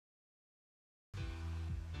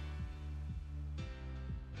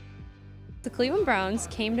The Cleveland Browns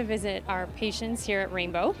came to visit our patients here at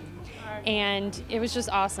Rainbow, and it was just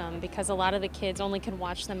awesome because a lot of the kids only could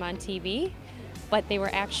watch them on TV, but they were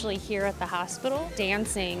actually here at the hospital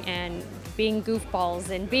dancing and being goofballs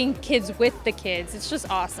and being kids with the kids. It's just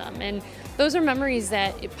awesome. And those are memories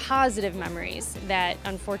positive memories that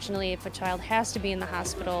unfortunately if a child has to be in the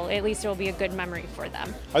hospital, at least it will be a good memory for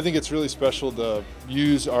them. I think it's really special to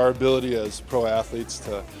use our ability as pro athletes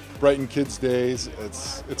to brighten kids' days.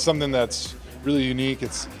 It's something that's really unique.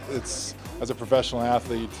 It's as a professional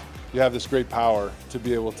athlete, you have this great power to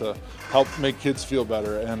be able to help make kids feel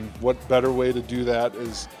better. And what better way to do that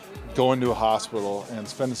is going to a hospital and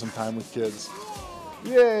spending some time with kids.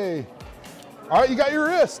 Yay! All right, you got your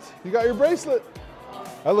wrist. You got your bracelet.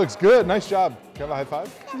 That looks good. Nice job. Can I have a high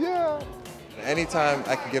five? Yeah. Anytime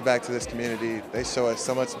I can give back to this community, they show us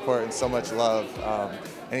so much support and so much love.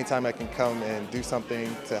 Anytime I can come and do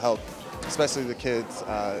something to help, especially the kids,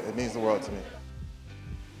 it means the world to me.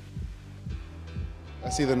 I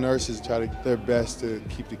see the nurses try their best to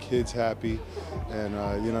keep the kids happy, and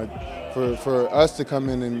for us to come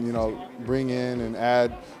in and bring in and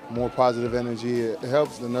add more positive energy, it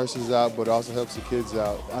helps the nurses out, but also helps the kids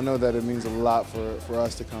out. I know that it means a lot for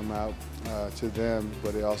us to come out to them,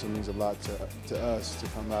 but it also means a lot to us to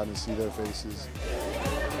come out and see their faces.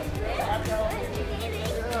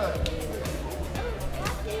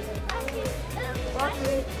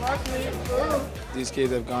 These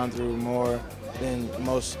kids have gone through more than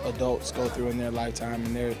most adults go through in their lifetime,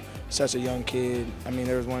 and they're such a young kid. I mean,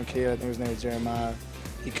 there was one kid, I think his name was Jeremiah.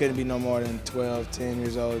 He couldn't be no more than 12, 10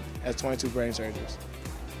 years old, has 22 brain surgeries.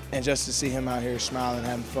 And just to see him out here smiling,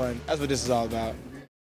 having fun, that's what this is all about.